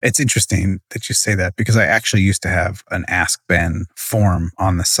It's interesting that you say that because I actually used to have an Ask Ben form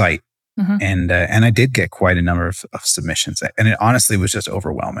on the site. And I did get quite a number of submissions. And it honestly was just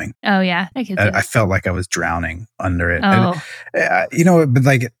overwhelming. Oh, yeah. I felt like I was drowning under it. Oh. And, but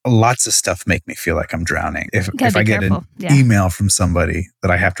like lots of stuff make me feel like I'm drowning. If I get an email from somebody that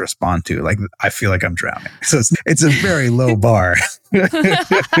I have to respond to, like I feel like I'm drowning. So it's a very low bar.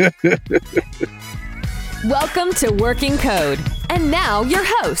 Welcome to Working Code. And now your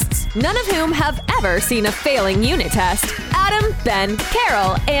hosts, none of whom have ever seen a failing unit test, Adam, Ben,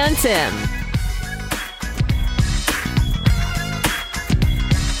 Carol, and Tim.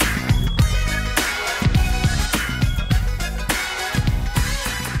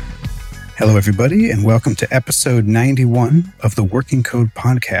 Hello, everybody, and welcome to episode 91 of the Working Code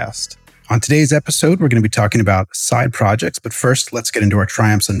podcast. On today's episode, we're going to be talking about side projects, but first, let's get into our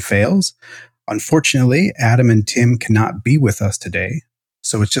triumphs and fails. Unfortunately, Adam and Tim cannot be with us today,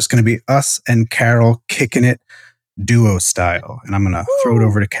 so it's just going to be us and Carol kicking it duo style. And I'm going to throw it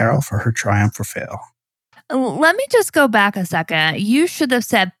over to Carol for her triumph or fail. Let me just go back a second. You should have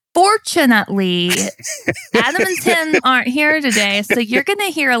said, fortunately, Adam and Tim aren't here today, so you're going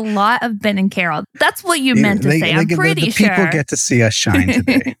to hear a lot of Ben and Carol. That's what you meant to say. I'm pretty sure. People get to see us shine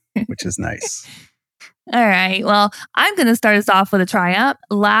today, which is nice. All right. Well, I'm going to start us off with a triumph.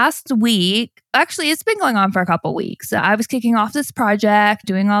 Last week, actually, it's been going on for a couple weeks. I was kicking off this project,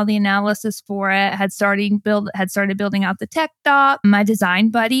 doing all the analysis for it, had started building out the tech doc. My design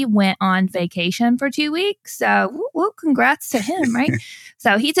buddy went on vacation for 2 weeks. So, congrats to him, right?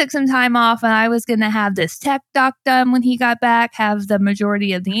 So he took some time off, and I was going to have this tech doc done when he got back, have the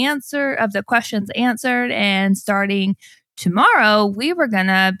majority of the questions answered, and starting tomorrow, we were going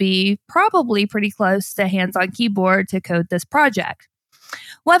to be probably pretty close to hands-on keyboard to code this project.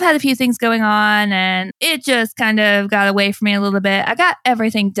 Well, I've had a few things going on, and it just kind of got away from me a little bit. I got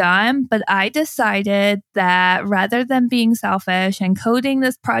everything done, but I decided that rather than being selfish and coding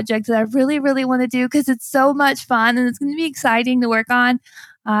this project that I really, really want to do because it's so much fun and it's going to be exciting to work on,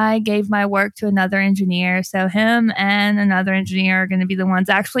 I gave my work to another engineer. So him and another engineer are going to be the ones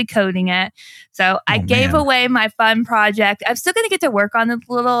actually coding it. So I gave away my fun project. I'm still going to get to work on it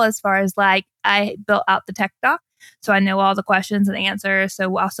a little as far as like I built out the tech doc. So I know all the questions and answers.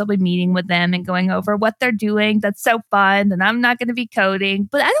 So I'll still be meeting with them and going over what they're doing. That's so fun. And I'm not going to be coding,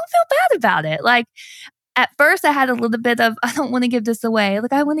 but I don't feel bad about it. Like at first I had a little bit of, I don't want to give this away.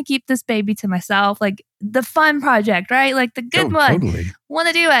 Like I want to keep this baby to myself, like the fun project, right? Like the good one. Totally. Want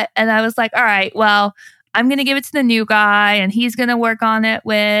to do it. And I was like, all right, well, I'm going to give it to the new guy and he's going to work on it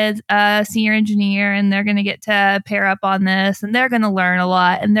with a senior engineer and they're going to get to pair up on this and they're going to learn a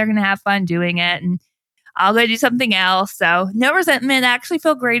lot and they're going to have fun doing it. And I'll go do something else. So no resentment. I actually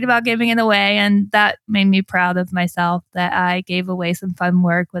feel great about giving it away. And that made me proud of myself that I gave away some fun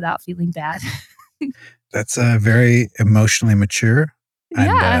work without feeling bad. That's very emotionally mature.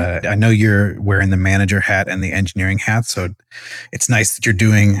 Yeah. And I know you're wearing the manager hat and the engineering hat. So it's nice that you're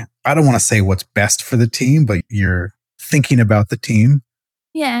doing, I don't want to say what's best for the team, but you're thinking about the team.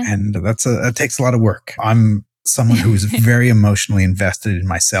 Yeah. And that takes a lot of work. I'm someone who's very emotionally invested in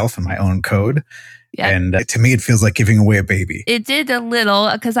myself and my own code. Yeah. And to me, it feels like giving away a baby. It did a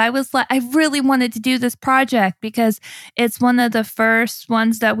little because I was like, I really wanted to do this project because it's one of the first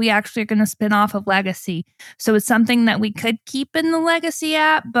ones that we actually are going to spin off of Legacy. So it's something that we could keep in the Legacy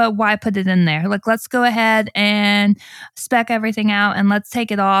app, but why put it in there? Like, let's go ahead and spec everything out and let's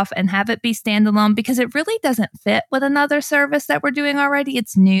take it off and have it be standalone because it really doesn't fit with another service that we're doing already.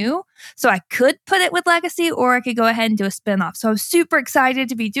 It's new. So I could put it with Legacy or I could go ahead and do a spinoff. So I was super excited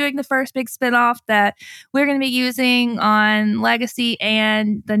to be doing the first big spinoff that we're going to be using on Legacy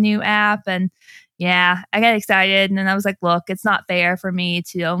and the new app. And yeah, I got excited. And then I was like, look, it's not fair for me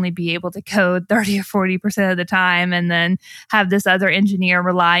to only be able to code 30 or 40% of the time and then have this other engineer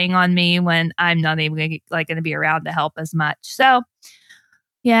relying on me when I'm not even going to be around to help as much. So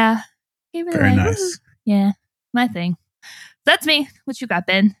yeah. Very nice. Yeah, my thing. That's me. What you got,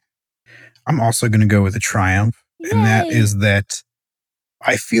 Ben? I'm also going to go with a triumph. Yay. And that is that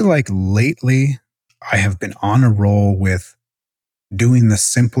I feel like lately I have been on a roll with doing the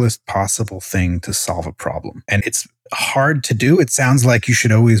simplest possible thing to solve a problem. And it's hard to do. It sounds like you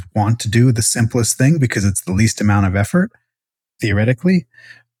should always want to do the simplest thing because it's the least amount of effort, theoretically.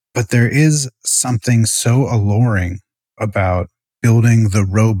 But there is something so alluring about building the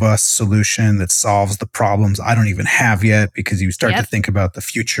robust solution that solves the problems I don't even have yet because you start to think about the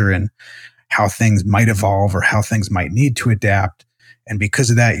future and how things might evolve or how things might need to adapt. And because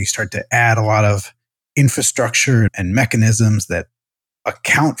of that, you start to add a lot of infrastructure and mechanisms that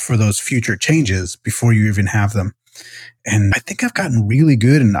account for those future changes before you even have them. And I think I've gotten really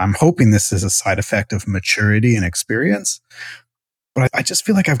good, and I'm hoping this is a side effect of maturity and experience. But I just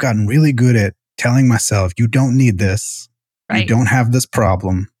feel like I've gotten really good at telling myself, you don't need this. Right. You don't have this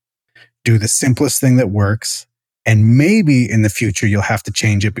problem. Do the simplest thing that works. And maybe in the future, you'll have to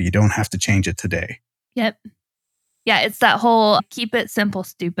change it, but you don't have to change it today. Yep. Yeah, it's that whole keep it simple,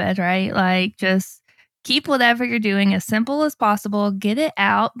 stupid, right? Like just keep whatever you're doing as simple as possible, get it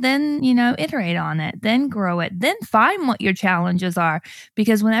out, then, iterate on it, then grow it, then find what your challenges are.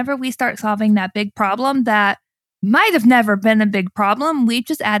 Because whenever we start solving that big problem that might have never been a big problem, we've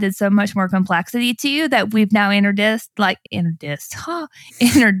just added so much more complexity to you that we've now introduced like the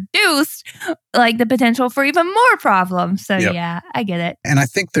potential for even more problems. So Yeah, I get it. And I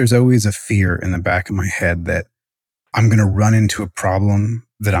think there's always a fear in the back of my head that I'm going to run into a problem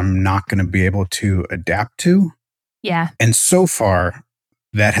that I'm not going to be able to adapt to. Yeah. And so far,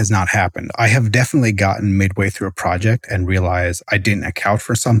 that has not happened. I have definitely gotten midway through a project and realized I didn't account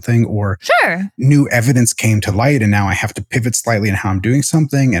for something, or new evidence came to light and now I have to pivot slightly in how I'm doing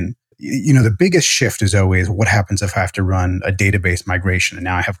something. And, the biggest shift is always what happens if I have to run a database migration and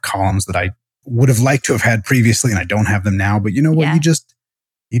now I have columns that I would have liked to have had previously and I don't have them now. But you know what?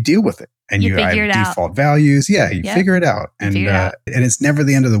 You deal with it. And you have default values. Yeah, you figure it out. And it's never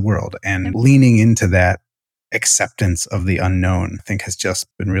the end of the world. And leaning into that acceptance of the unknown, I think, has just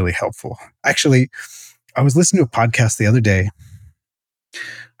been really helpful. Actually, I was listening to a podcast the other day.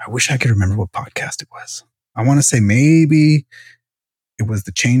 I wish I could remember what podcast it was. I want to say maybe it was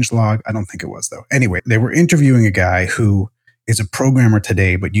the Changelog. I don't think it was, though. Anyway, they were interviewing a guy who is a programmer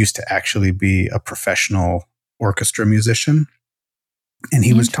today, but used to actually be a professional orchestra musician. And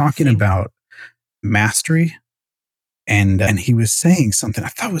he was talking about mastery, and he was saying something I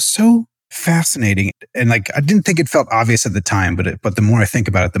thought was so fascinating. And I didn't think it felt obvious at the time, but the more I think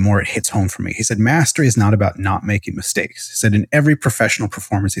about it, the more it hits home for me. He said, mastery is not about not making mistakes. He said in every professional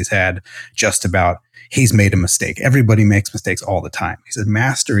performance he's had, just about he's made a mistake. Everybody makes mistakes all the time. He said,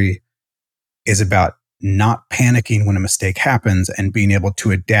 mastery is about not panicking when a mistake happens and being able to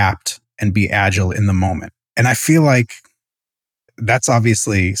adapt and be agile in the moment. And I feel like that's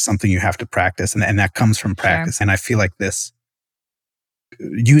obviously something you have to practice, and that comes from practice. Sure. And I feel like this,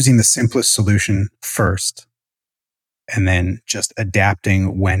 using the simplest solution first and then just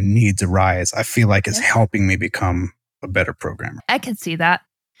adapting when needs arise, I feel like is helping me become a better programmer. I can see that.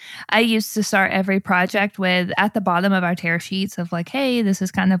 I used to start every project with, at the bottom of our tear sheets of like, hey, this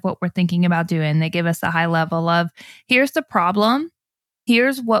is kind of what we're thinking about doing. They give us the high level of, here's the problem.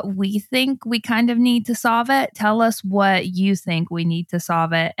 Here's what we think we kind of need to solve it. Tell us what you think we need to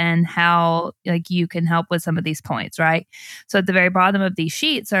solve it and how you can help with some of these points, right? So at the very bottom of these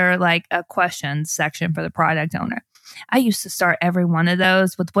sheets are like a questions section for the product owner. I used to start every one of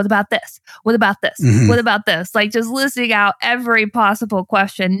those with, what about this? What about this? Mm-hmm. What about this? Like just listing out every possible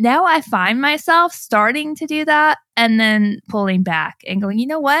question. Now I find myself starting to do that and then pulling back and going, you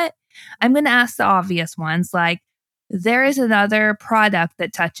know what? I'm going to ask the obvious ones like, there is another product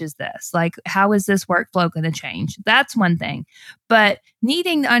that touches this. Like, how is this workflow going to change? That's one thing. But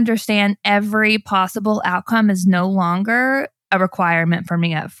needing to understand every possible outcome is no longer a requirement for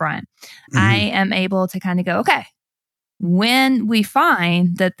me up front. Mm-hmm. I am able to kind of go, okay, when we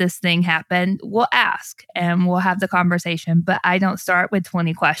find that this thing happened, we'll ask and we'll have the conversation. But I don't start with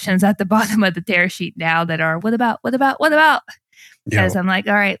 20 questions at the bottom of the tear sheet now that are, what about? Because I'm like,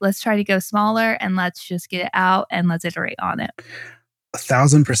 all right, let's try to go smaller and let's just get it out and let's iterate on it.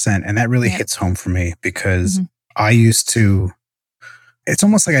 1,000%. And that really hits home for me because I used to, it's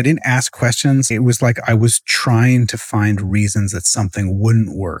almost like I didn't ask questions. It was like I was trying to find reasons that something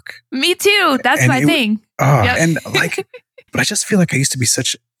wouldn't work. Me too. That's my thing. And like, but I just feel like I used to be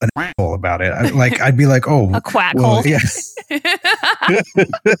such an asshole about it. I'd be like, oh, a quack hole. Yeah.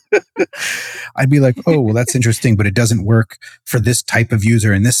 I'd be like, oh, well, that's interesting, but it doesn't work for this type of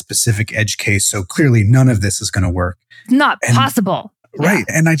user in this specific edge case. So clearly none of this is going to work. Not possible. Right.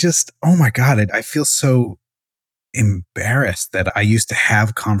 Yeah. And I just, oh my God, I feel so embarrassed that I used to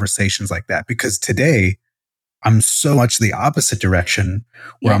have conversations like that because today I'm so much the opposite direction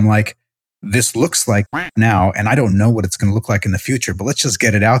where I'm like, this looks like now, and I don't know what it's going to look like in the future, but let's just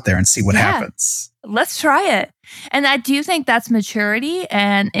get it out there and see what happens. Let's try it. And I do think that's maturity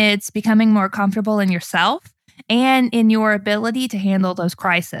and it's becoming more comfortable in yourself and in your ability to handle those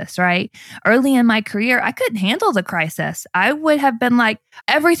crises, right? Early in my career, I couldn't handle the crisis. I would have been like,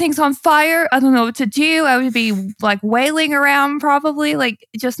 everything's on fire. I don't know what to do. I would be like wailing around, probably like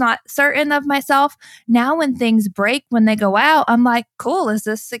just not certain of myself. Now, when things break, when they go out, I'm like, cool. Is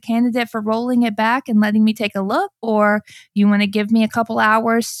this a candidate for rolling it back and letting me take a look? Or you want to give me a couple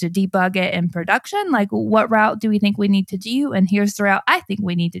hours to debug it in production? Like, what route do we think we need to do? And here's the route I think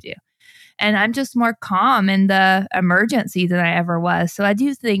we need to do. And I'm just more calm in the emergency than I ever was. So I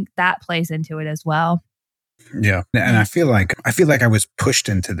do think that plays into it as well. Yeah. And I feel like I was pushed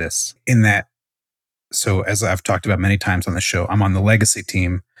into this in that. So as I've talked about many times on the show, I'm on the legacy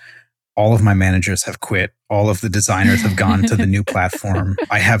team. All of my managers have quit. All of the designers have gone to the new platform.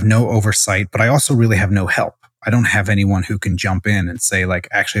 I have no oversight, but I also really have no help. I don't have anyone who can jump in and say, like,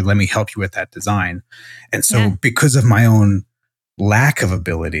 actually, let me help you with that design. And so because of my own lack of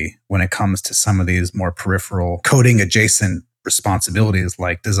ability when it comes to some of these more peripheral coding adjacent responsibilities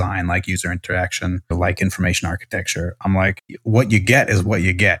like design, like user interaction, like information architecture, I'm like, what you get is what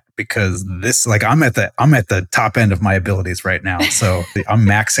you get, because this, like, I'm at the top end of my abilities right now. So I'm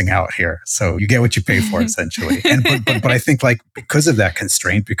maxing out here. So you get what you pay for, essentially. And but I think, like, because of that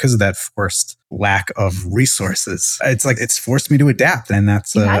constraint, because of that forced lack of resources, it's like it's forced me to adapt. And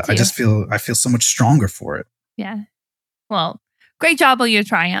that's I feel so much stronger for it. Yeah. Well, great job on your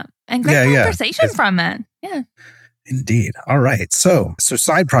triumph and great conversation from it. Yeah. Indeed. All right. So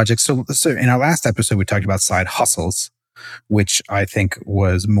side projects. So in our last episode, we talked about side hustles, which I think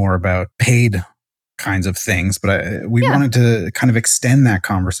was more about paid kinds of things. But we wanted to kind of extend that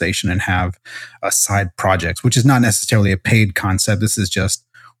conversation and have a side projects, which is not necessarily a paid concept. This is just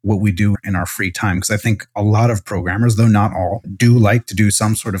what we do in our free time. Because I think a lot of programmers, though not all, do like to do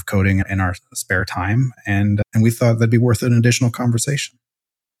some sort of coding in our spare time. And we thought that'd be worth an additional conversation.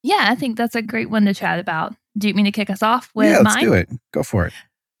 Yeah, I think that's a great one to chat about. Do you mean to kick us off with mine? Yeah, let's do it. Go for it.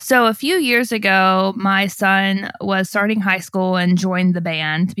 So a few years ago, my son was starting high school and joined the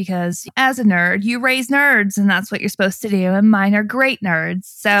band because as a nerd, you raise nerds and that's what you're supposed to do. And mine are great nerds.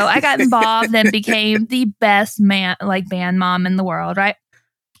 So I got involved and became the best band mom in the world, right?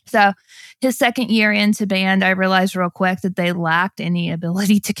 So his second year into band, I realized real quick that they lacked any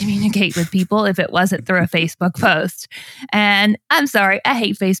ability to communicate with people if it wasn't through a Facebook post. And I'm sorry, I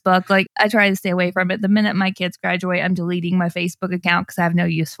hate Facebook. Like, I try to stay away from it. The minute my kids graduate, I'm deleting my Facebook account because I have no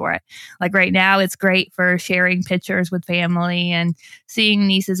use for it. Like right now, it's great for sharing pictures with family and seeing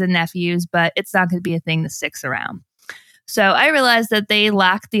nieces and nephews, but it's not going to be a thing that sticks around. So I realized that they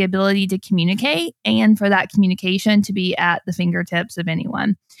lack the ability to communicate and for that communication to be at the fingertips of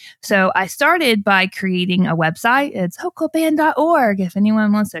anyone. So I started by creating a website. It's hocoband.org if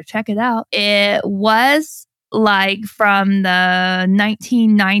anyone wants to check it out. It was like from the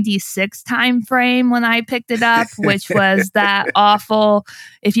 1996 timeframe when I picked it up, which was that awful.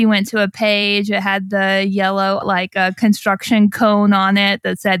 If you went to a page, it had the yellow, like a construction cone on it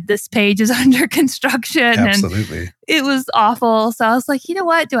that said, this page is under construction. Absolutely. And it was awful. So I was like, you know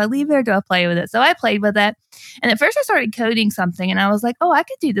what? Do I leave it or do I play with it? So I played with it. And at first I started coding something and I was like, oh, I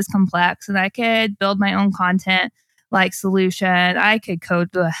could do this complex and I could build my own content like solution. I could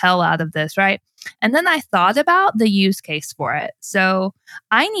code the hell out of this, right? And then I thought about the use case for it. So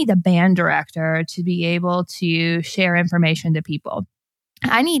I need a band director to be able to share information to people.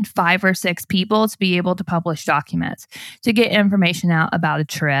 I need 5 or 6 people to be able to publish documents, to get information out about a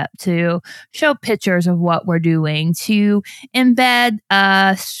trip, to show pictures of what we're doing, to embed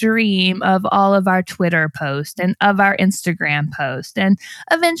a stream of all of our Twitter posts and of our Instagram posts. And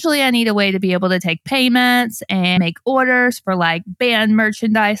eventually I need a way to be able to take payments and make orders for like band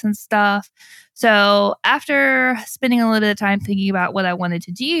merchandise and stuff. So after spending a little bit of time thinking about what I wanted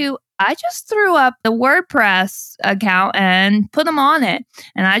to do, I just threw up the WordPress account and put them on it.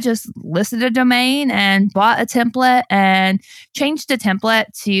 And I just listed a domain and bought a template and changed the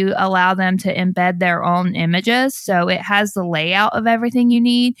template to allow them to embed their own images. So it has the layout of everything you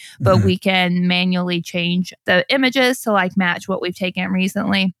need, but we can manually change the images to like match what we've taken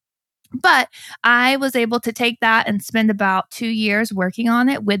recently. But I was able to take that and spend about 2 years working on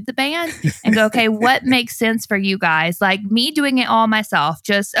it with the band and go, okay, what makes sense for you guys? Like me doing it all myself,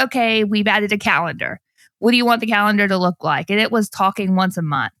 just, okay, we've added a calendar. What do you want the calendar to look like? And it was talking once a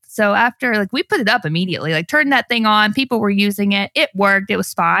month. So after, like, we put it up immediately, like turned that thing on, people were using it. It worked. It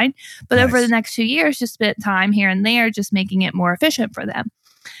was fine. But over the next 2 years, just spent time here and there, just making it more efficient for them.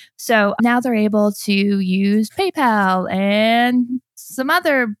 So now they're able to use PayPal and some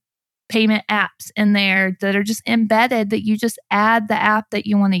other payment apps in there that are just embedded that you just add the app that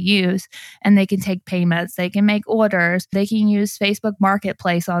you want to use and they can take payments. They can make orders. They can use Facebook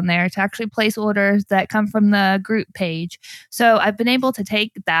Marketplace on there to actually place orders that come from the group page. So I've been able to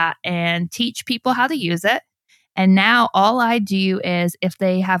take that and teach people how to use it. And now all I do is if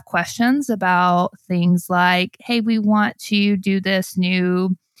they have questions about things like, hey, we want to do this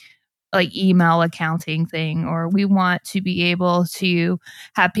new like email accounting thing, or we want to be able to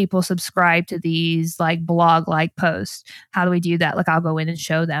have people subscribe to these like blog like posts. How do we do that? Like I'll go in and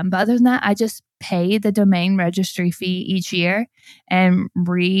show them. But other than that, I just pay the domain registry fee each year and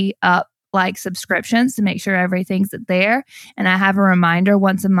re-up like subscriptions to make sure everything's there. And I have a reminder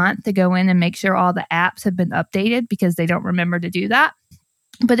once a month to go in and make sure all the apps have been updated because they don't remember to do that.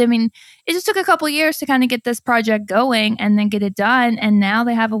 But I mean, it just took a couple of years to kind of get this project going and then get it done. And now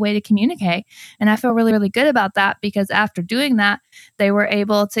they have a way to communicate. And I feel really, really good about that because after doing that, they were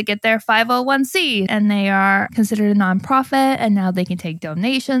able to get their 501c and they are considered a nonprofit. And now they can take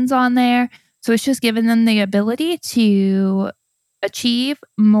donations on there. So it's just giving them the ability to achieve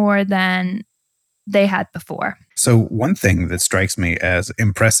more than they had before. So one thing that strikes me as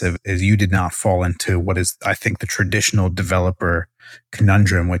impressive is you did not fall into what is, I think, the traditional developer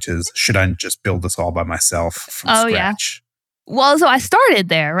conundrum, which is, should I just build this all by myself from scratch? Yeah. Well, so I started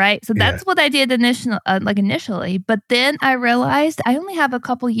there, right? So that's what I did initially. But then I realized I only have a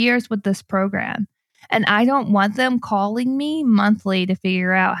couple years with this program. And I don't want them calling me monthly to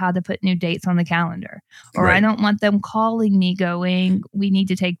figure out how to put new dates on the calendar. Or I don't want them calling me going, we need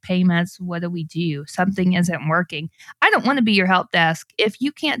to take payments. What do we do? Something isn't working. I don't want to be your help desk. If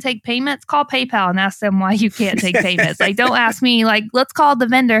you can't take payments, call PayPal and ask them why you can't take payments. Like, don't ask me, like, let's call the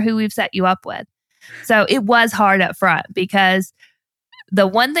vendor who we've set you up with. So it was hard up front because the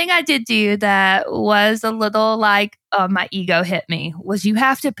one thing I did do that was a little like my ego hit me was you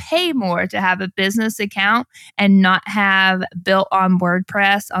have to pay more to have a business account and not have built on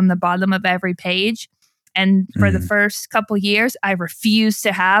WordPress on the bottom of every page. And for the first couple years, I refused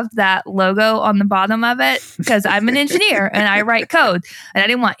to have that logo on the bottom of it because I'm an engineer and I write code. And I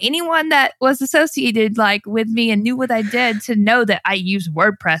didn't want anyone that was associated like with me and knew what I did to know that I used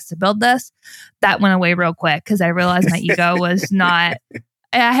WordPress to build this. That went away real quick because I realized my ego was not...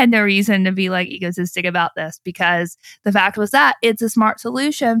 I had no reason to be like egotistic about this because the fact was that it's a smart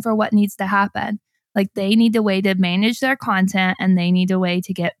solution for what needs to happen. Like they need a way to manage their content and they need a way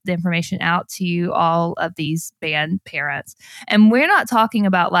to get the information out to all of these band parents. And we're not talking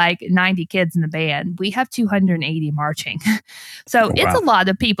about like 90 kids in the band. We have 280 marching. So it's a lot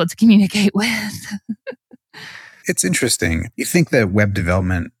of people to communicate with. It's interesting. You think that web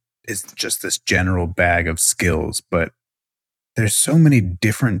development is just this general bag of skills, but there's so many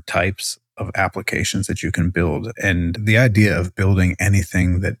different types of applications that you can build. And the idea of building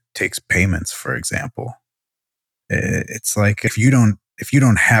anything that takes payments, for example, it's like if you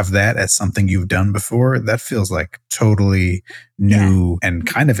don't have that as something you've done before, that feels like totally new and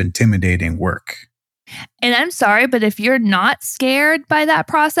kind of intimidating work. And I'm sorry, but if you're not scared by that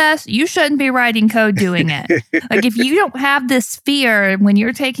process, you shouldn't be writing code doing it. Like if you don't have this fear when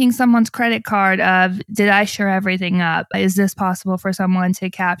you're taking someone's credit card of, did I share everything up? Is this possible for someone to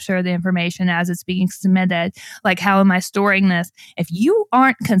capture the information as it's being submitted? Like, how am I storing this? If you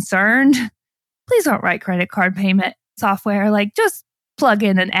aren't concerned, please don't write credit card payment software. Like just plug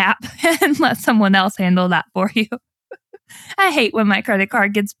in an app and let someone else handle that for you. I hate when my credit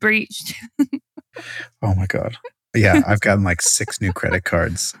card gets breached. Oh my God. Yeah, I've gotten like 6 new credit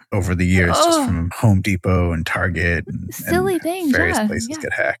cards over the years just from Home Depot and Target and silly things. Various places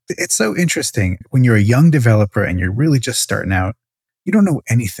get hacked. It's so interesting. When you're a young developer and you're really just starting out, you don't know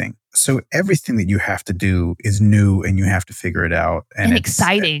anything. So everything that you have to do is new and you have to figure it out. And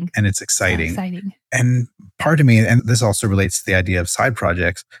exciting. And it's exciting. And part of me, and this also relates to the idea of side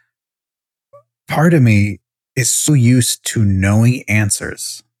projects, part of me is so used to knowing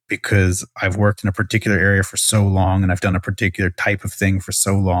answers because I've worked in a particular area for so long and I've done a particular type of thing for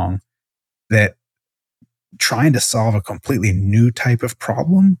so long that trying to solve a completely new type of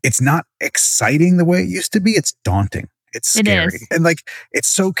problem, it's not exciting the way it used to be. It's daunting. It's scary. And like, it's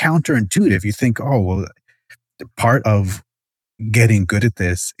so counterintuitive. You think, oh, well, part of getting good at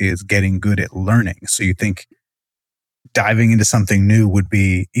this is getting good at learning. So you think diving into something new would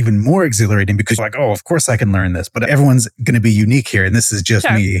be even more exhilarating because you're like, oh, of course I can learn this, but everyone's going to be unique here. And this is just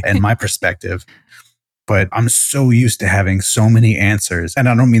me and my perspective. But I'm so used to having so many answers. And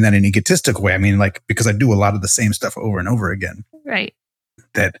I don't mean that in an egotistical way. I mean, like, because I do a lot of the same stuff over and over again. Right.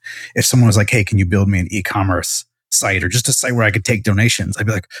 That if someone was like, hey, can you build me an e-commerce site or just a site where I could take donations, I'd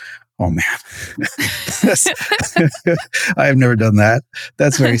be like, oh man, I have never done that.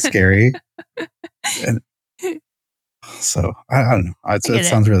 That's very scary. And so I don't know. It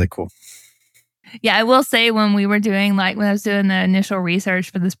sounds really cool. Yeah, I will say when we were doing, like when I was doing the initial research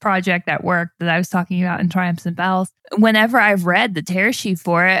for this project at work that I was talking about in Triumphs and Bells, whenever I've read the tear sheet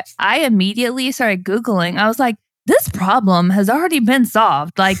for it, I immediately started Googling. I was like, this problem has already been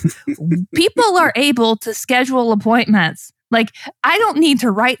solved. Like people are able to schedule appointments. Like I don't need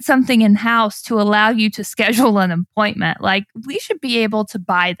to write something in-house to allow you to schedule an appointment. Like we should be able to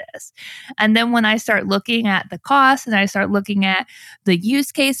buy this. And then when I start looking at the cost and I start looking at the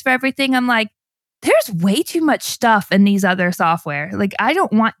use case for everything, I'm like, there's way too much stuff in these other software. Like, I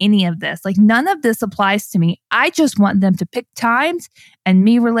don't want any of this. Like, none of this applies to me. I just want them to pick times and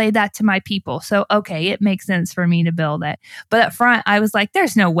me relay that to my people. So, okay, it makes sense for me to build it. But up front, I was like,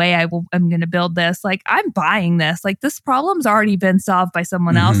 there's no way I'm going to build this. Like, I'm buying this. Like, this problem's already been solved by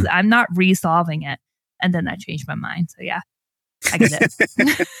someone else. I'm not resolving it. And then I changed my mind. So, yeah, I get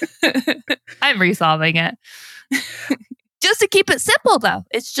it. I'm resolving it. Just to keep it simple, though.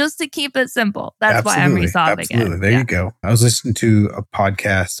 It's just to keep it simple. That's why I'm resolving it. Absolutely. There you go. I was listening to a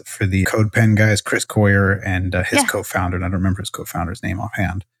podcast for the CodePen guys, Chris Coyier and his co-founder. And I don't remember his co-founder's name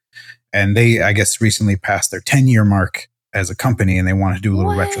offhand. And they, I guess, recently passed their 10-year mark as a company, and they want to do a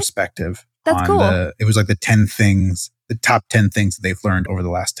little retrospective. That's cool. It was like the top 10 things that they've learned over the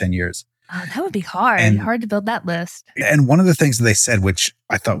last 10 years. Oh, that would be hard. Hard to build that list. And one of the things that they said, which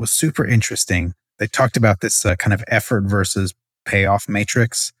I thought was super interesting, they talked about this kind of effort versus payoff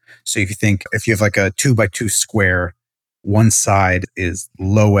matrix. So if you have like a 2x2 square, one side is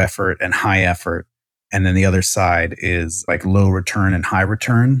low effort and high effort, and then the other side is like low return and high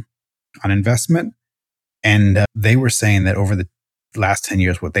return on investment. And they were saying that over the last 10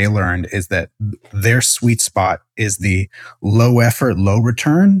 years, what they learned is that their sweet spot is the low effort, low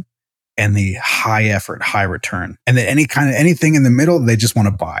return, and the high effort, high return. And that anything in the middle, they just want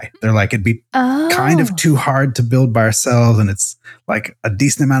to buy. They're like, it'd be kind of too hard to build by ourselves. And it's like a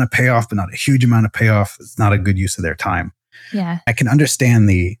decent amount of payoff, but not a huge amount of payoff. It's not a good use of their time. Yeah. I can understand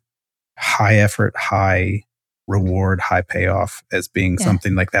the high effort, high reward, high payoff as being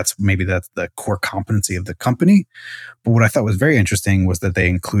something like that's the core competency of the company. But what I thought was very interesting was that they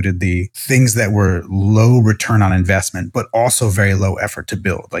included the things that were low return on investment, but also very low effort to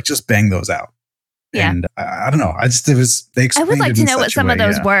build, like just bang those out. Yeah. And I don't know. They explained I would like it to in know what such some a of way,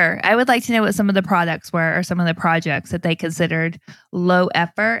 those were. I would like to know what some of the products were or some of the projects that they considered low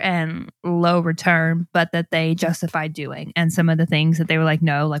effort and low return, but that they justified doing. And some of the things that they were like,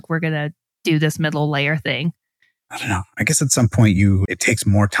 no, like we're going to do this middle layer thing. I don't know. I guess at some point it takes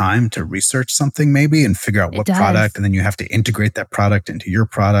more time to research something maybe and figure out what product, and then you have to integrate that product into your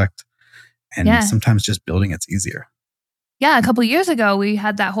product. And sometimes just building it's easier. Yeah, a couple of years ago, we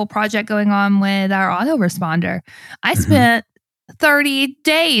had that whole project going on with our autoresponder. I spent 30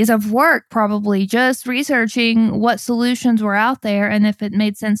 days of work probably just researching what solutions were out there and if it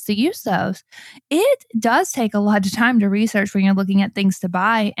made sense to use those. It does take a lot of time to research when you're looking at things to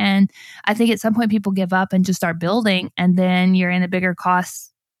buy. And I think at some point people give up and just start building, and then you're in a bigger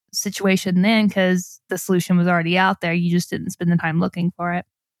cost situation then because the solution was already out there. You just didn't spend the time looking for it.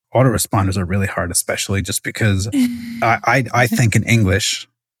 Autoresponders are really hard, especially just because I think in English.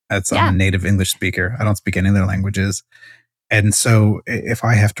 I'm a native English speaker. I don't speak any other languages. And so if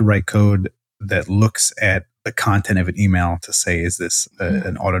I have to write code that looks at the content of an email to say, is this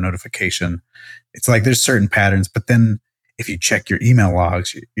an auto notification? It's like there's certain patterns, but then if you check your email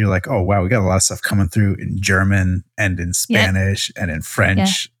logs, you're like, oh, wow, we got a lot of stuff coming through in German and in Spanish and in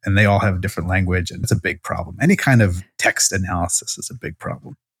French, and they all have a different language. And it's a big problem. Any kind of text analysis is a big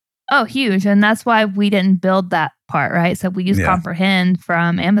problem. Oh, huge. And that's why we didn't build that part, right? So we use Comprehend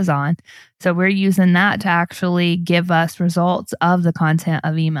from Amazon. So we're using that to actually give us results of the content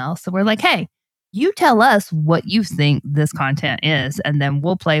of emails. So we're like, hey, you tell us what you think this content is, and then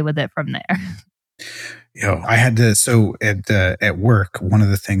we'll play with it from there. I had to, so at work, one of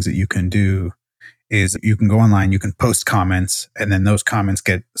the things that you can do is you can go online, you can post comments, and then those comments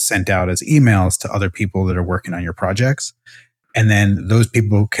get sent out as emails to other people that are working on your projects. And then those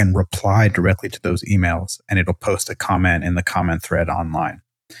people can reply directly to those emails, and it'll post a comment in the comment thread online.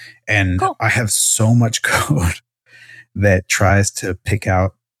 And I have so much code that tries to pick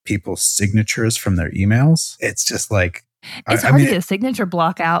out people's signatures from their emails. It's just like... It's hard to get a signature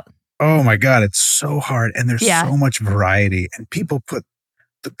block out. Oh my God, it's so hard. And there's so much variety. And people put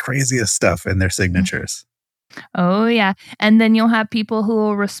the craziest stuff in their signatures. Oh, yeah. And then you'll have people who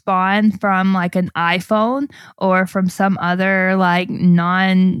will respond from like an iPhone or from some other like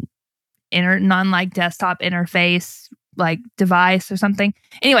non desktop interface like device or something.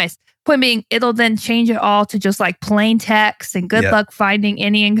 Anyways, point being, it'll then change it all to just like plain text, and good luck finding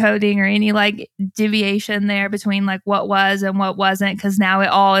any encoding or any like deviation there between like what was and what wasn't, because now it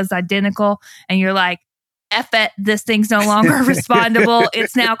all is identical, and you're like, F it, this thing's no longer respondable.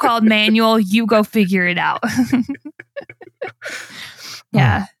 It's now called manual. You go figure it out.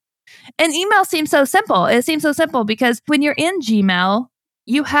 Yeah. And email seems so simple. It seems so simple because when you're in Gmail,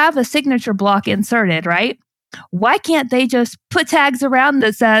 you have a signature block inserted, right? Why can't they just put tags around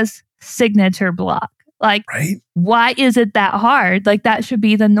that says signature block? Like, why is it that hard? Like, that should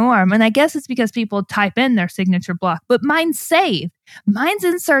be the norm. And I guess it's because people type in their signature block, but mine's saved. Mine's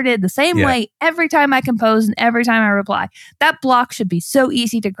inserted the same way every time I compose and every time I reply. That block should be so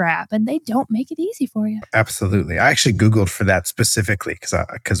easy to grab, and they don't make it easy for you. Absolutely. I actually Googled for that specifically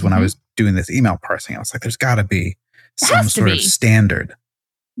because when I was doing this email parsing, I was like, there's got to be some sort of standard.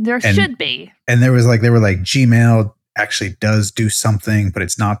 There should be. And they were like, Gmail actually does do something, but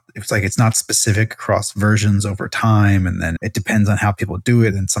it's not specific across versions over time. And then it depends on how people do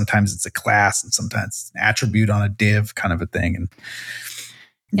it. And sometimes it's a class and sometimes it's an attribute on a div kind of a thing. And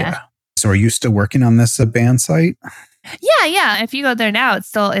yeah. So are you still working on this band site? Yeah. If you go there now,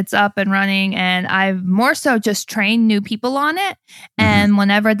 it's up and running, and I've more so just trained new people on it. And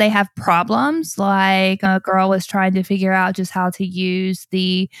whenever they have problems, like a girl was trying to figure out just how to use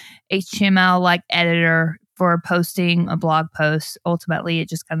the HTML like editor for posting a blog post. Ultimately, it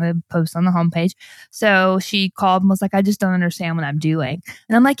just kind of posts on the homepage. So she called and was like, I just don't understand what I'm doing.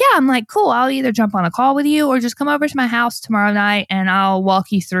 And I'm like, cool. I'll either jump on a call with you or just come over to my house tomorrow night and I'll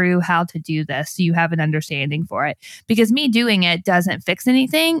walk you through how to do this so you have an understanding for it. Because me doing it doesn't fix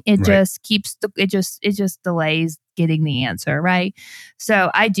anything. It just keeps, it just delays getting the answer, right? So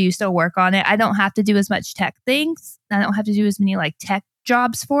I do still work on it. I don't have to do as much tech things. I don't have to do as many like tech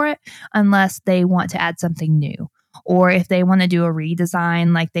jobs for it unless they want to add something new, or if they want to do a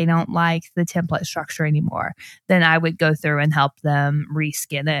redesign, like they don't like the template structure anymore, then I would go through and help them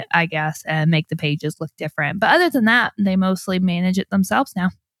reskin it, I guess, and make the pages look different. But other than that, they mostly manage it themselves now.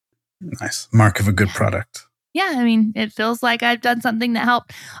 Nice. Mark of a good product. Yeah, I mean, it feels like I've done something that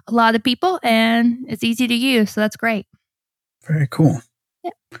helped a lot of people, and it's easy to use, so that's great. Very cool.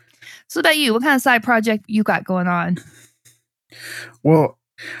 Yeah. So about you, what kind of side project you got going on? Well,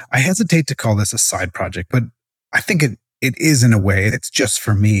 I hesitate to call this a side project, but I think it is in a way. It's just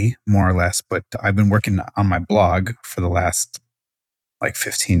for me, more or less. But I've been working on my blog for the last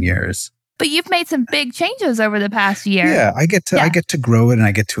 15 years. But you've made some big changes over the past year. Yeah, I get to grow it and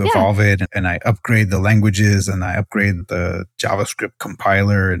I get to evolve it, and I upgrade the languages and I upgrade the JavaScript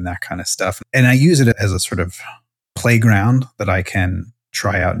compiler and that kind of stuff. And I use it as a sort of playground that I can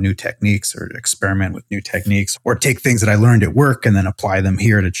try out new techniques or experiment with new techniques, or take things that I learned at work and then apply them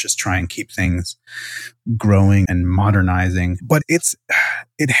here to just try and keep things growing and modernizing. But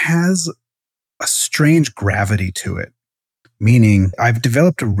it has a strange gravity to it, meaning I've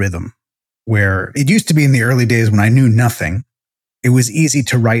developed a rhythm where it used to be in the early days when I knew nothing. It was easy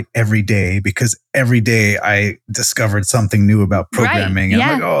to write every day because every day I discovered something new about programming. And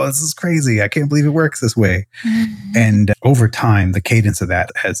I'm like, oh, this is crazy. I can't believe it works this way. And over time, the cadence of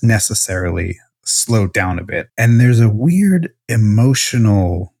that has necessarily slowed down a bit. And there's a weird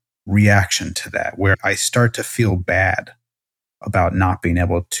emotional reaction to that where I start to feel bad about not being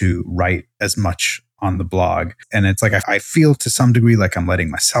able to write as much on the blog. And it's like, I feel to some degree like I'm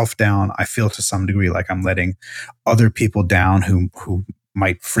letting myself down. I feel to some degree like I'm letting other people down who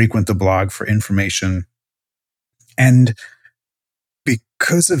might frequent the blog for information. And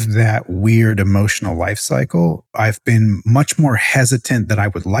because of that weird emotional life cycle, I've been much more hesitant than I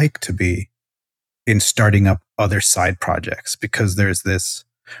would like to be in starting up other side projects, because there's this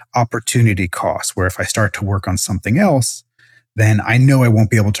opportunity cost where if I start to work on something else, then I know I won't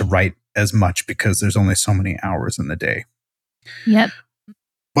be able to write as much because there's only so many hours in the day. Yep.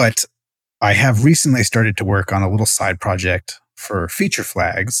 But I have recently started to work on a little side project for feature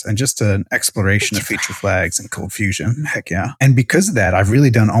flags and just an exploration of feature flags in Cold Fusion. Heck yeah. And because of that, I've really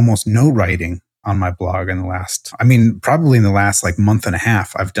done almost no writing on my blog in the last, probably in the last month and a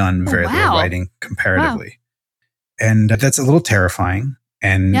half, I've done very little writing comparatively. Wow. And that's a little terrifying.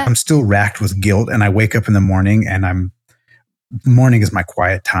 And I'm still racked with guilt. And I wake up in the morning and morning is my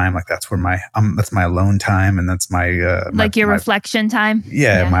quiet time. That's where that's my alone time. And that's my, your reflection time.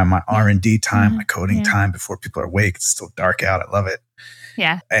 Yeah. My R&D time, my coding time before people are awake. It's still dark out. I love it.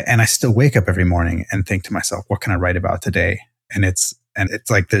 Yeah. And I still wake up every morning and think to myself, what can I write about today? And it's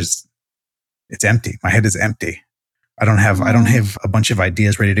like, it's empty. My head is empty. I don't have a bunch of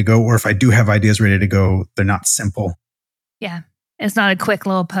ideas ready to go. Or if I do have ideas ready to go, they're not simple. Yeah. It's not a quick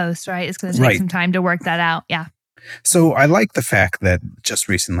little post, right? It's going to take some time to work that out. Yeah. So I like the fact that just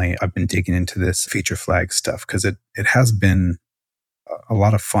recently I've been digging into this feature flag stuff because it has been a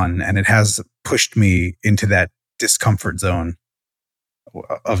lot of fun, and it has pushed me into that discomfort zone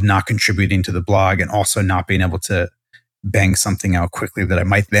of not contributing to the blog and also not being able to bang something out quickly that I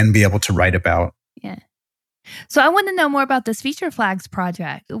might then be able to write about. Yeah. So I want to know more about this feature flags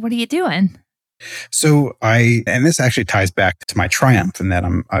project. What are you doing? So and this actually ties back to my triumph in that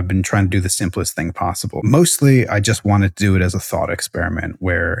I've been trying to do the simplest thing possible. Mostly, I just wanted to do it as a thought experiment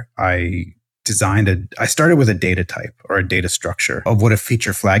where I started with a data type or a data structure of what a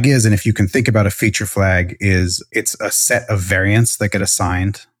feature flag is. And if you can think about a feature flag it's a set of variants that get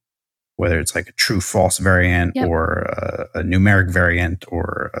assigned, whether it's like a true false variant or a numeric variant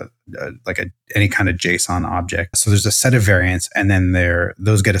or any kind of JSON object. So there's a set of variants, and then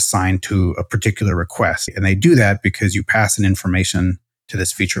those get assigned to a particular request. And they do that because you pass an information to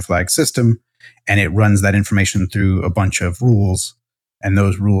this feature flag system, and it runs that information through a bunch of rules. And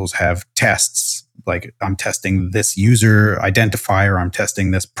those rules have tests, like I'm testing this user identifier, I'm testing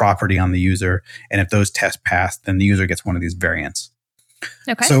this property on the user. And if those tests pass, then the user gets one of these variants.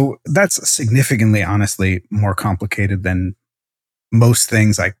 Okay. So that's significantly, honestly, more complicated than most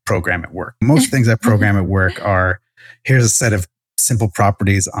things I program at work. Most things I program at work are, here's a set of simple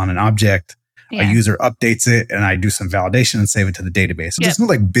properties on an object. A user updates it, and I do some validation and save it to the database. So there's no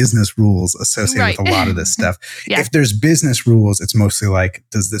like business rules associated with a lot of this stuff. If there's business rules, it's mostly like,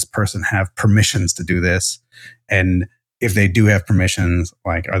 does this person have permissions to do this? And if they do have permissions,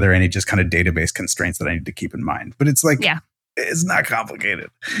 like, are there any just kind of database constraints that I need to keep in mind? But it's like, it's not complicated.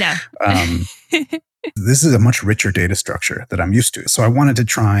 No. This is a much richer data structure that I'm used to. So I wanted to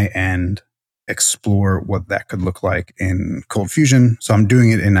try and explore what that could look like in Cold Fusion. So I'm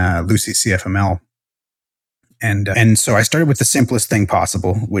doing it in Lucy CFML. And so I started with the simplest thing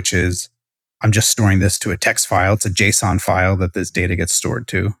possible, which is I'm just storing this to a text file. It's a JSON file that this data gets stored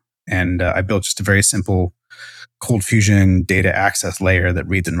to. And I built just a very simple Cold Fusion data access layer that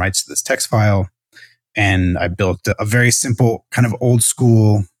reads and writes to this text file. And I built a very simple kind of old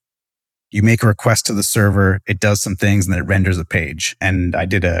school, you make a request to the server, it does some things, and then it renders a page. And I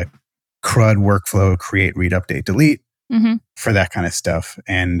did a CRUD workflow, create, read, update, delete for that kind of stuff.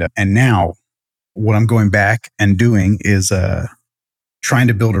 And now what I'm going back and doing is trying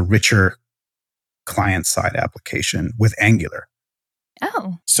to build a richer client-side application with Angular.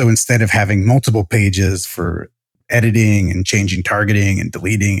 Oh. So instead of having multiple pages for editing and changing targeting and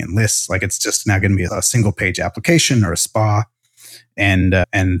deleting and lists, like it's just now going to be a single page application or a SPA. And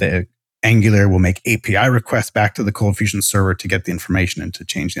the Angular will make API requests back to the Cold Fusion server to get the information and to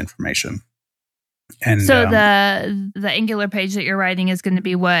change the information. And so the Angular page that you're writing is going to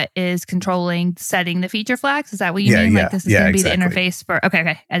be what is controlling setting the feature flags? Is that what you mean? Like this is going to be the interface for...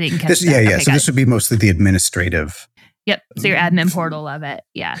 Okay. I didn't catch that. Okay, so this would be mostly the administrative... Yep. So your admin portal of it.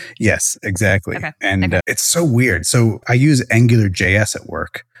 Yeah. Yes, exactly. Okay. And it's so weird. So I use AngularJS at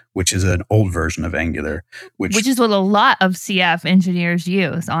work, which is an old version of Angular. Which is what a lot of CF engineers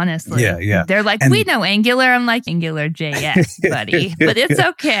use, honestly. Yeah. They're like, we know Angular. I'm like, AngularJS, buddy. But it's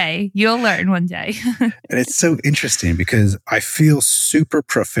okay. You'll learn one day. And it's so interesting because I feel super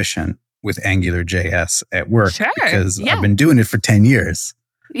proficient with AngularJS at work because I've been doing it for 10 years.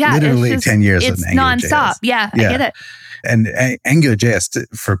 Yeah, literally 10 years of AngularJS. It's nonstop. Yeah, I get it. And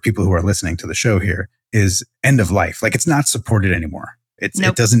AngularJS, for people who are listening to the show here, is end of life. Like it's not supported anymore. It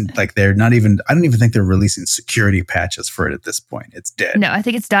doesn't, like they're not even, I don't even think they're releasing security patches for it at this point. It's dead. No, I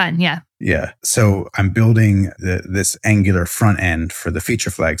think it's done. Yeah. Yeah. So I'm building this Angular front end for the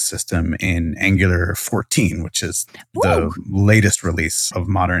feature flag system in Angular 14, which is the latest release of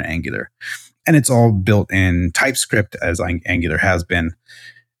modern Angular. And it's all built in TypeScript as Angular has been.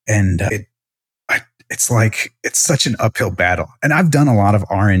 And it's like, it's such an uphill battle. And I've done a lot of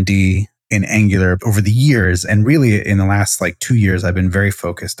R&D in Angular over the years. And really in the last 2 years, I've been very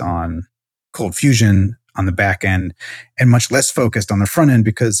focused on Cold Fusion on the back end and much less focused on the front end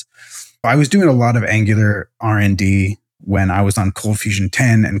because I was doing a lot of Angular R&D when I was on Cold Fusion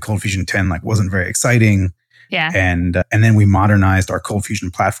 10 and Cold Fusion 10 wasn't very exciting. Yeah. And then we modernized our Cold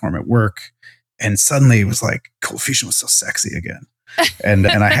Fusion platform at work. And suddenly it was like Cold Fusion was so sexy again. And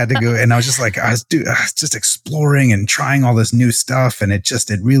I had to go, and I was just I was just exploring and trying all this new stuff. And it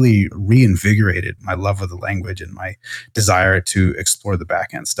really reinvigorated my love of the language and my desire to explore the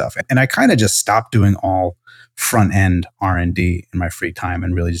back end stuff. And I kind of just stopped doing all front end R&D in my free time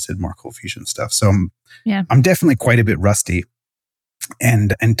and really just did more Cold Fusion stuff. So I'm definitely quite a bit rusty.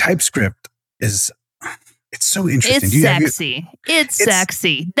 And TypeScript it's It's so interesting. It's sexy. It's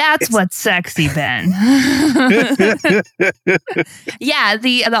sexy. That's what's sexy, Ben. Yeah,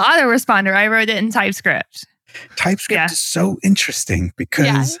 the autoresponder, I wrote it in TypeScript. TypeScript is so interesting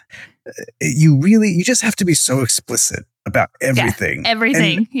because you just have to be so explicit about everything.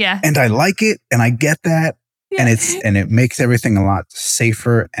 Everything. And I like it, and I get that. Yeah. And it makes everything a lot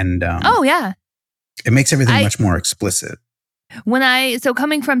safer, and it makes everything much more explicit. So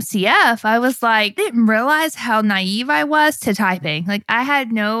coming from CF, I was like, didn't realize how naive I was to typing. Like, I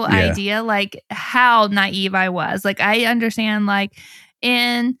had no idea like how naive I was. Like, I understand like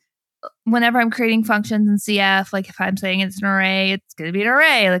whenever I'm creating functions in CF, like if I'm saying it's an array, it's going to be an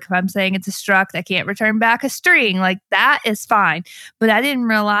array. Like if I'm saying it's a struct, I can't return back a string. Like that is fine. But I didn't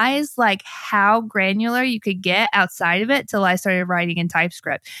realize like how granular you could get outside of it till I started writing in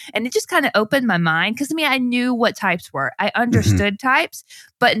TypeScript. And it just kind of opened my mind because I knew what types were. I understood types,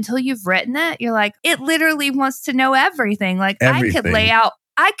 but until you've written it, you're like, it literally wants to know everything. Like I could lay out.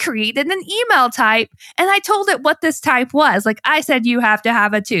 I created an email type and I told it what this type was. Like I said, you have to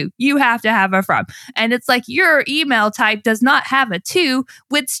have a to, you have to have a from. And it's like, your email type does not have a to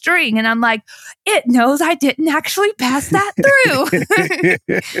with string. And I'm like, it knows I didn't actually pass that through.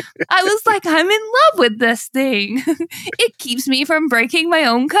 I was like, I'm in love with this thing. It keeps me from breaking my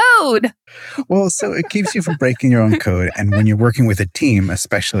own code. Well, so it keeps you from breaking your own code. And when you're working with a team,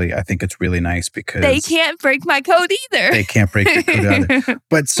 especially, I think it's really nice because they can't break my code either. They can't break the code either.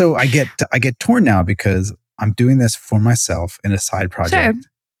 But so I get torn now because I'm doing this for myself in a side project. Sure.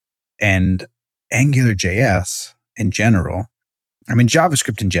 And AngularJS in general,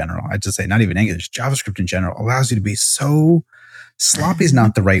 JavaScript in general, I'd just say not even Angular, JavaScript in general allows you to be so sloppy is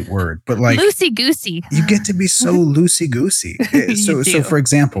not the right word, but like loosey-goosey. You get to be so loosey-goosey. So for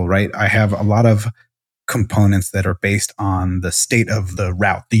example, right, I have a lot of components that are based on the state of the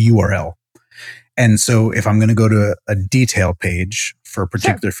route, the URL. And so if I'm going to go to a detail page for a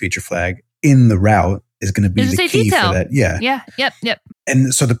particular feature flag, in the route is going to be the key for that. Yeah. Yeah. Yep.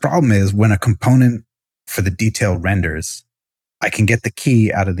 And so the problem is when a component for the detail renders, I can get the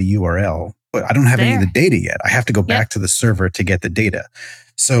key out of the URL, but I don't have any of the data yet. I have to go back to the server to get the data.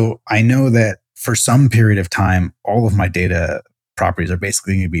 So I know that for some period of time, all of my data properties are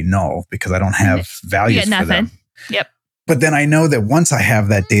basically going to be null because I don't have values for them. Yep. But then I know that once I have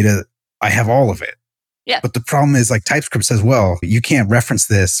that data, I have all of it. Yeah. But the problem is like TypeScript says, well, you can't reference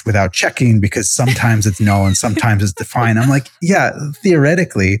this without checking because sometimes it's null and sometimes it's defined. I'm like, yeah,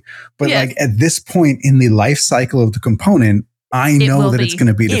 theoretically, but like at this point in the life cycle of the component, I know that it's going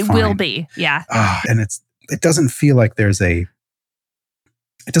to be defined. It will be. Yeah. And it doesn't feel like there's a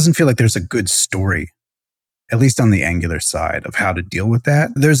good story, at least on the Angular side, of how to deal with that.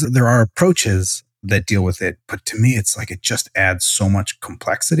 There are approaches that deal with it, but to me, it's like it just adds so much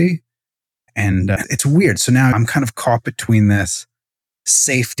complexity. And it's weird. So now I'm kind of caught between this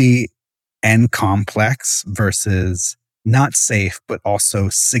safety and complex versus not safe, but also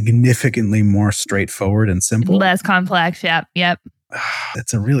significantly more straightforward and simple. Less complex. Yep.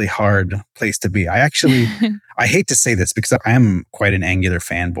 It's a really hard place to be. I hate to say this because I am quite an Angular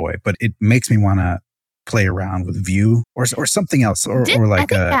fanboy, but it makes me want to play around with Vue or something else. Or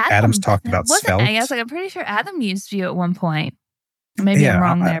like Adam's talked about Svelte. I guess I'm pretty sure Adam used Vue at one point. Maybe I'm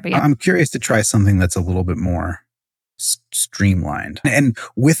wrong there. But I'm curious to try something that's a little bit more streamlined. And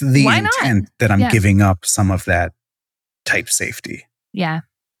with the intent that I'm giving up some of that type safety. Yeah.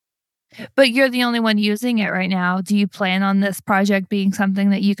 But you're the only one using it right now. Do you plan on this project being something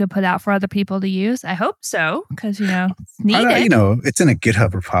that you could put out for other people to use? I hope so, because, it's needed. It's in a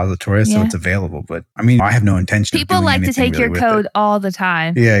GitHub repository, so it's available. But I have no intention People of doing like to take your code all the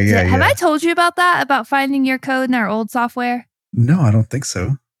time. Yeah. Have I told you about that, about finding your code in our old software? No, I don't think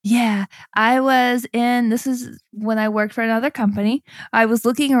so. Yeah, this is when I worked for another company. I was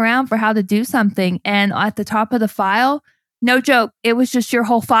looking around for how to do something, and at the top of the file, no joke, it was just your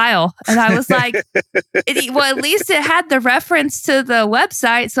whole file. And I was like, at least it had the reference to the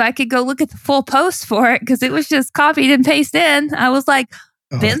website so I could go look at the full post for it because it was just copied and pasted in. I was like,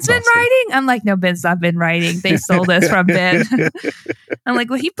 Ben's been writing? I'm like, no, Ben's not been writing. They stole this from Ben. I'm like,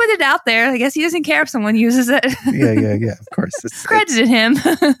 well, he put it out there. I guess he doesn't care if someone uses it. Yeah. Of course. Credited him.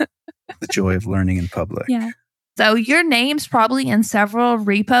 The joy of learning in public. Yeah. So your name's probably in several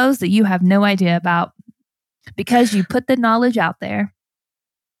repos that you have no idea about because you put the knowledge out there.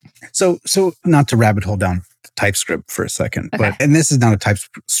 So not to rabbit hole down TypeScript for a second, and this is not a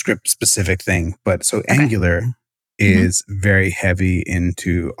TypeScript specific thing, but so Angular is very heavy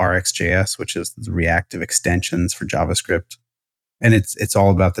into RxJS, which is the reactive extensions for JavaScript. And it's all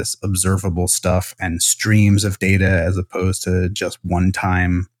about this observable stuff and streams of data as opposed to just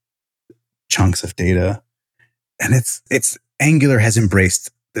one-time chunks of data. And it's Angular has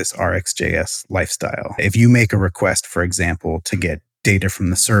embraced this RxJS lifestyle. If you make a request, for example, to get data from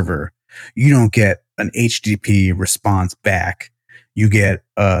the server, you don't get an HTTP response back. You get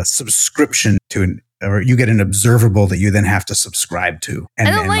a subscription to or you get an observable that you then have to subscribe to. And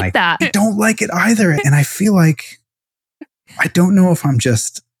I don't like that. I don't like it either. And I feel like, I don't know if I'm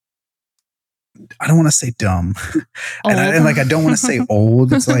just, I don't want to say dumb. and I don't want to say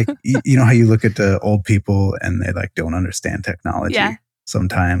old. It's like, you know how you look at the old people and they like don't understand technology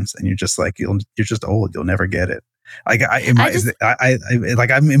sometimes. And you're just like, you're just old. You'll never get it. Like, am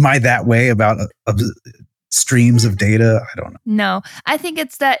I that way about streams of data? I don't know. No, I think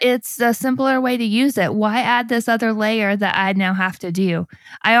it's that it's a simpler way to use it. Why add this other layer that I now have to do?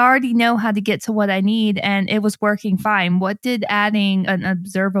 I already know how to get to what I need and it was working fine. What did adding an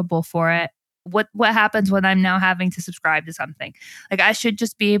observable for it? What happens when I'm now having to subscribe to something? Like, I should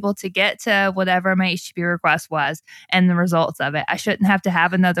just be able to get to whatever my HTTP request was and the results of it. I shouldn't have to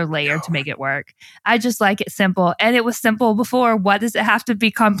have another layer to make it work. I just like it simple. And it was simple before. What does it have to be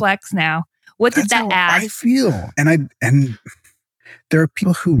complex now? What did that add? I feel. And there are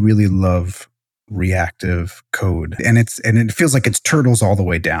people who really love reactive code. And it feels like it's turtles all the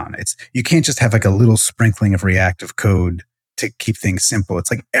way down. You can't just have like a little sprinkling of reactive code to keep things simple.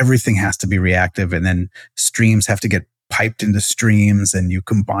 It's like everything has to be reactive, and then streams have to get piped into streams, and you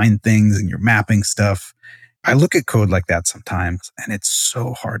combine things and you're mapping stuff. I look at code like that sometimes, and it's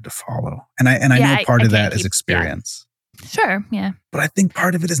so hard to follow. And I know part of that is experience. Yeah. Sure, yeah. But I think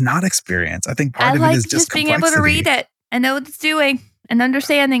part of it is not experience. I think part of it is just being able to read it and know what it's doing and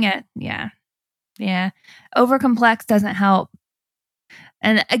understanding it. Yeah. Yeah. Over complex doesn't help.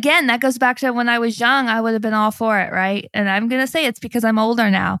 And again, that goes back to when I was young, I would have been all for it, right? And I'm going to say it's because I'm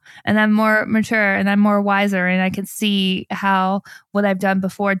older now and I'm more mature and I'm more wiser and I can see how what I've done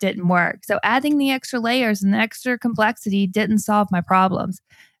before didn't work. So adding the extra layers and the extra complexity didn't solve my problems.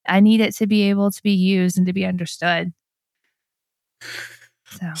 I need it to be able to be used and to be understood.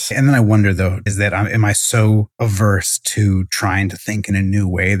 So. And then I wonder, though, am I so averse to trying to think in a new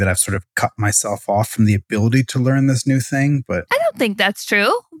way that I've sort of cut myself off from the ability to learn this new thing? But I don't think that's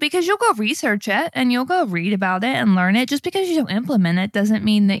true, because you'll go research it and you'll go read about it and learn it. Just because you don't implement it doesn't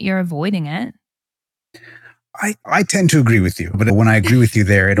mean that you're avoiding it. I tend to agree with you, but when I agree with you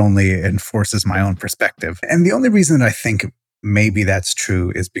there, it only enforces my own perspective. And the only reason that I think maybe that's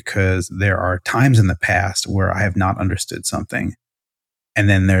true is because there are times in the past where I have not understood something. And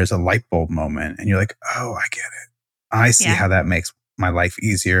then there's a light bulb moment and you're like, oh, I get it. I see how that makes my life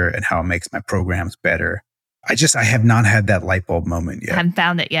easier and how it makes my programs better. I have not had that light bulb moment yet. I haven't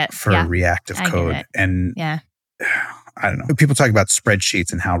found it yet. For reactive code. And I don't know. People talk about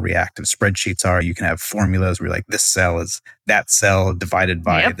spreadsheets and how reactive spreadsheets are. You can have formulas where like this cell is that cell divided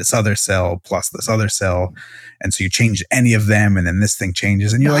by this other cell plus this other cell. And so you change any of them and then this thing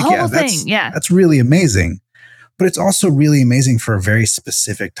changes. And you're like, that's really amazing. But it's also really amazing for a very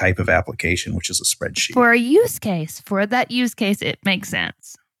specific type of application, which is a spreadsheet. For a use case. For that use case, it makes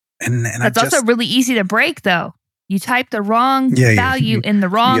sense. And that's also really easy to break, though. You type the wrong value in the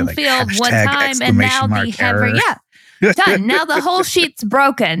wrong field one time, and now the header, done. Now the whole sheet's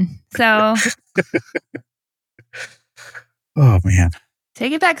broken. So, oh man,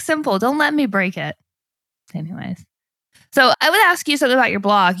 take it back simple. Don't let me break it. Anyways. So I would ask you something about your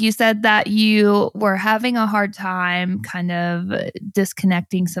blog. You said that you were having a hard time kind of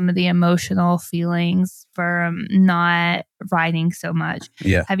disconnecting some of the emotional feelings from not writing so much.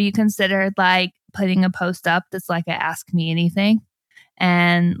 Yeah. Have you considered like putting a post up that's like a Ask Me Anything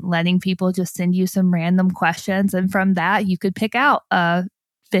and letting people just send you some random questions? And from that, you could pick out a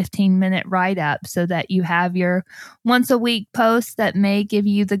 15-minute write-up so that you have your once a week post that may give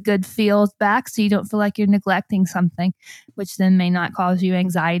you the good feels back so you don't feel like you're neglecting something, which then may not cause you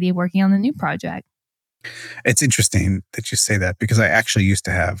anxiety working on the new project. It's interesting that you say that because I actually used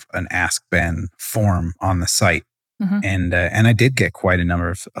to have an Ask Ben form on the site. And I did get quite a number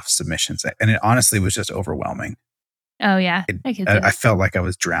of submissions, and it honestly was just overwhelming. Oh, yeah. I felt like I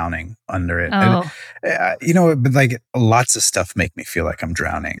was drowning under it. Oh. And, but like lots of stuff make me feel like I'm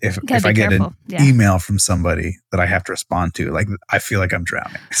drowning. If I get an email from somebody that I have to respond to, like I feel like I'm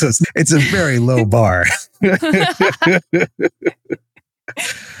drowning. So it's a very low bar.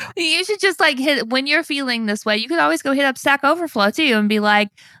 You should just like when you're feeling this way, you could always go hit up Stack Overflow too and be like,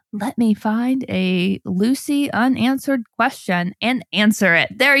 let me find a Lucy unanswered question and answer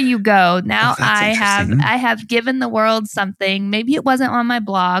it. There you go. Now I have given the world something. Maybe it wasn't on my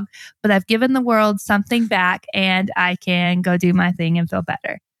blog, but I've given the world something back and I can go do my thing and feel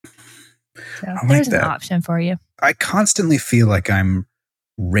better. So there's an option for you. I constantly feel like I'm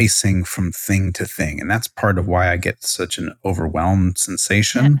racing from thing to thing. And that's part of why I get such an overwhelmed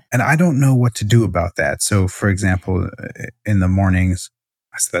sensation. Yeah. And I don't know what to do about that. So, for example, in the mornings,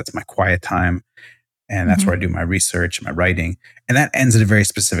 so that's my quiet time. And that's where I do my research, my writing. And that ends at a very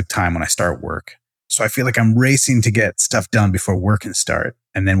specific time when I start work. So I feel like I'm racing to get stuff done before work can start.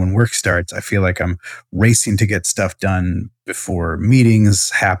 And then when work starts, I feel like I'm racing to get stuff done before meetings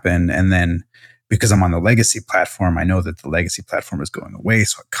happen. And then because I'm on the legacy platform, I know that the legacy platform is going away.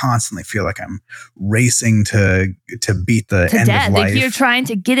 So I constantly feel like I'm racing to beat the end death. of life. Like you're trying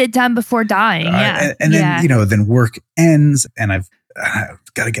to get it done before dying. Yeah. And then, then work ends and I've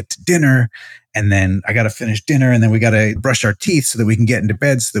got to get to dinner. And then I got to finish dinner, and then we got to brush our teeth so that we can get into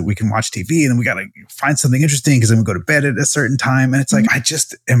bed so that we can watch TV. And then we got to find something interesting because then we go to bed at a certain time. And it's like, I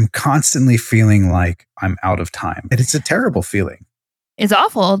just am constantly feeling like I'm out of time. And it's a terrible feeling. It's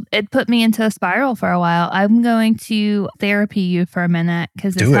awful. It put me into a spiral for a while. I'm going to therapy you for a minute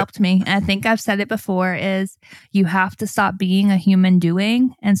because it's helped me. And I think I've said it before is you have to stop being a human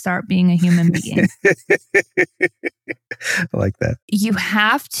doing and start being a human being. I like that. You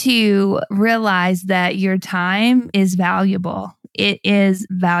have to realize that your time is valuable. It is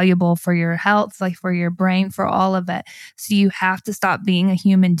valuable for your health, like for your brain, for all of it. So you have to stop being a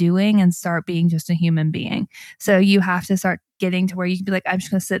human doing and start being just a human being. So you have to start getting to where you can be like, I'm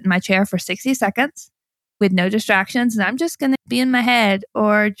just going to sit in my chair for 60 seconds with no distractions. And I'm just going to be in my head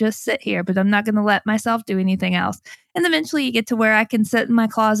or just sit here, but I'm not going to let myself do anything else. And eventually you get to where I can sit in my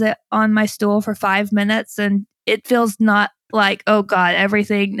closet on my stool for 5 minutes and it feels not like, oh God,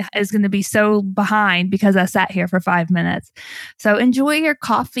 everything is going to be so behind because I sat here for 5 minutes. So enjoy your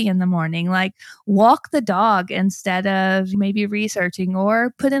coffee in the morning, like walk the dog instead of maybe researching,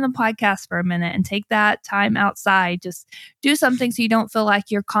 or put in a podcast for a minute and take that time outside. Just do something so you don't feel like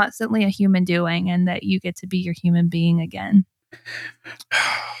you're constantly a human doing and that you get to be your human being again.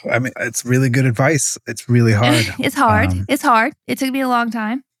 I mean, it's really good advice. It's really hard. It's hard. It's hard. It took me a long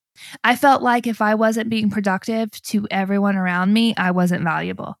time. I felt like if I wasn't being productive to everyone around me, I wasn't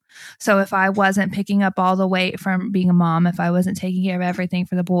valuable. So if I wasn't picking up all the weight from being a mom, if I wasn't taking care of everything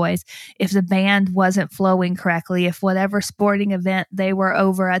for the boys, if the band wasn't flowing correctly, if whatever sporting event they were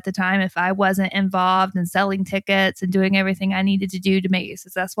over at the time, if I wasn't involved in selling tickets and doing everything I needed to do to make it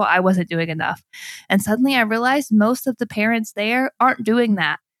successful, I wasn't doing enough. And suddenly I realized most of the parents there aren't doing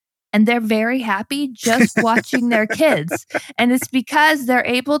that. And they're very happy just watching their kids. And it's because they're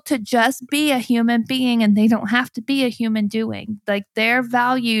able to just be a human being and they don't have to be a human doing. Like their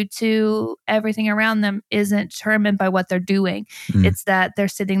value to everything around them isn't determined by what they're doing. It's that they're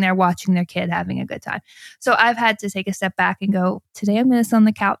sitting there watching their kid having a good time. So I've had to take a step back and go, today I'm going to sit on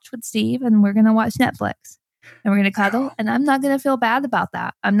the couch with Steve and we're going to watch Netflix. And we're going to cuddle. And I'm not going to feel bad about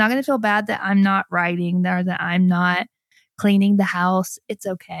that. I'm not going to feel bad that I'm not writing or that I'm not cleaning the house. It's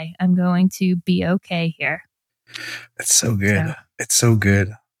okay. I'm going to be okay here. It's so good. So, it's so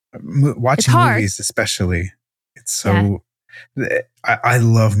good. Watching movies, especially. It's so. Yeah. I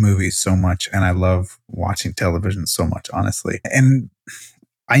love movies so much, and I love watching television so much, honestly. And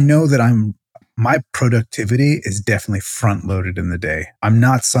I know that my productivity is definitely front loaded in the day. I'm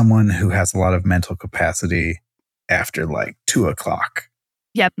not someone who has a lot of mental capacity after like 2:00.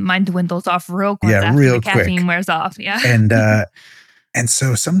 Yeah, mine dwindles off real quick after the caffeine wears off. Yeah. And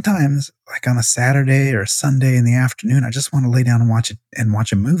so sometimes, like on a Saturday or a Sunday in the afternoon, I just want to lay down and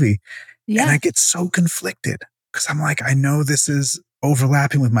watch a movie. Yeah. And I get so conflicted because I'm like, I know this is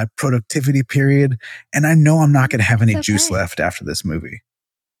overlapping with my productivity period, and I know I'm not going to have any juice left after this movie.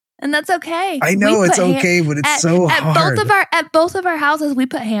 And that's okay. I know it's okay, but it's so hard. At both of our houses, we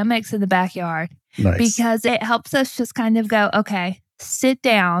put hammocks in the backyard because it helps us just kind of go, okay, sit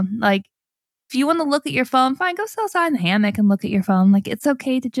down. Like, if you want to look at your phone, fine, go sit outside in the hammock and look at your phone. Like, it's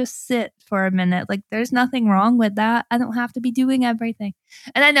okay to just sit for a minute. Like, there's nothing wrong with that. I don't have to be doing everything.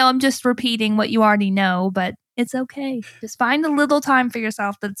 And I know I'm just repeating what you already know, but it's okay. Just find a little time for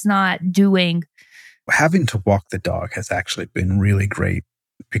yourself that's not doing. Having to walk the dog has actually been really great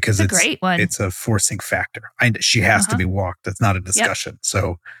because it's a great one. It's a forcing factor. She has to be walked. That's not a discussion. Yep.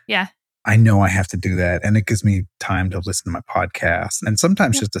 So yeah. I know I have to do that. And it gives me time to listen to my podcast and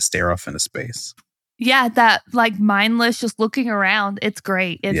sometimes just to stare off into space. Yeah, that like mindless, just looking around. It's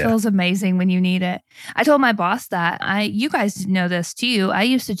great. It feels amazing when you need it. I told my boss that. You guys know this too. I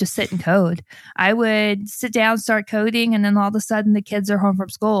used to just sit and code. I would sit down, start coding, and then all of a sudden the kids are home from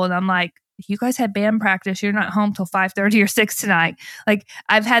school. And I'm like, you guys had band practice. You're not home till 5:30 or 6 tonight. Like,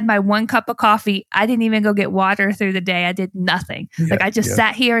 I've had my 1 cup of coffee. I didn't even go get water through the day. I did nothing. I just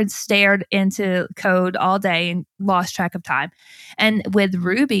sat here and stared into code all day and lost track of time. And with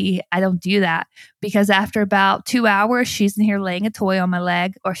Ruby, I don't do that, because after about 2 hours, she's in here laying a toy on my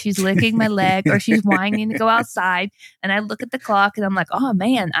leg, or she's licking my leg, or she's whining to go outside. And I look at the clock and I'm like, oh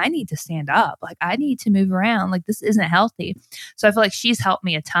man, I need to stand up. Like, I need to move around. Like, this isn't healthy. So I feel like she's helped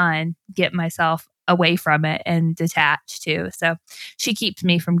me a ton get myself away from it and detached too. So she keeps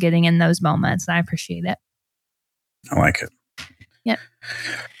me from getting in those moments, and I appreciate it. I like it. Yep.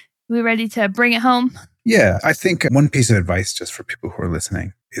 We ready to bring it home? Yeah. I think one piece of advice just for people who are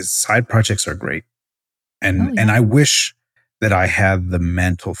listening is side projects are great. And I wish that I had the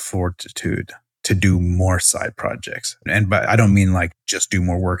mental fortitude to do more side projects. But I don't mean like just do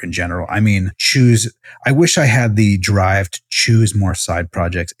more work in general. I mean, I wish I had the drive to choose more side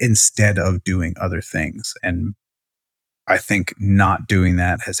projects instead of doing other things. And I think not doing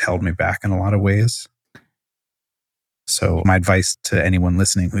that has held me back in a lot of ways. So my advice to anyone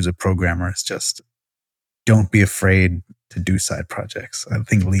listening who's a programmer is just don't be afraid to do side projects. I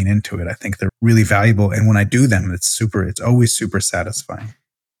think lean into it. I think they're really valuable. And when I do them, it's always super satisfying.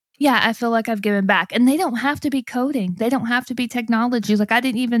 Yeah, I feel like I've given back. And they don't have to be coding. They don't have to be technology. Like, I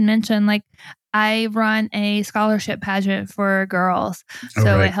didn't even mention, like, I run a scholarship pageant for girls.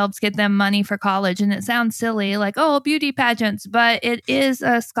 So It helps get them money for college. And it sounds silly, like, oh, beauty pageants, but it is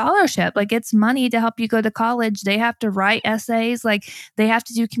a scholarship. Like, it's money to help you go to college. They have to write essays. Like, they have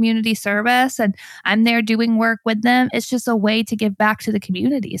to do community service. And I'm there doing work with them. It's just a way to give back to the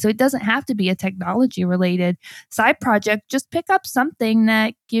community. So it doesn't have to be a technology related side project. Just pick up something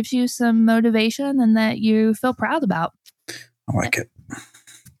that gives you some motivation and that you feel proud about. I like it.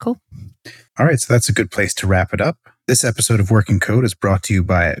 Cool. All right, so that's a good place to wrap it up. This episode of Working Code is brought to you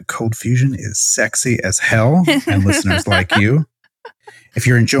by Cold Fusion is sexy as hell, and listeners like you. If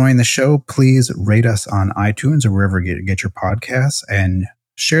you're enjoying the show, please rate us on iTunes or wherever you get your podcasts, and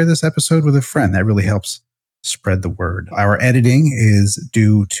share this episode with a friend. That really helps spread the word. Our editing is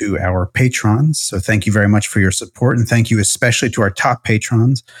due to our patrons, so thank you very much for your support, and thank you especially to our top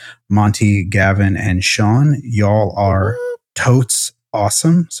patrons, Monty, Gavin, and Sean. Y'all are totes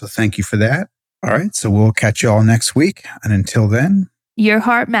awesome, so thank you for that. All right, so we'll catch you all next week, and until then, your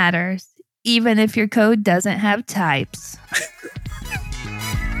heart matters, even if your code doesn't have types.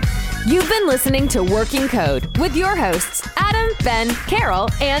 You've been listening to Working Code with your hosts, Adam, Ben, Carol,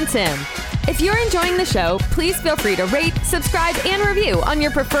 and Tim. If you're enjoying the show, please feel free to rate, subscribe, and review on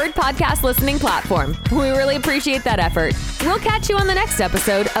your preferred podcast listening platform. We really appreciate that effort. We'll catch you on the next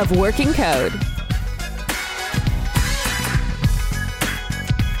episode of Working Code.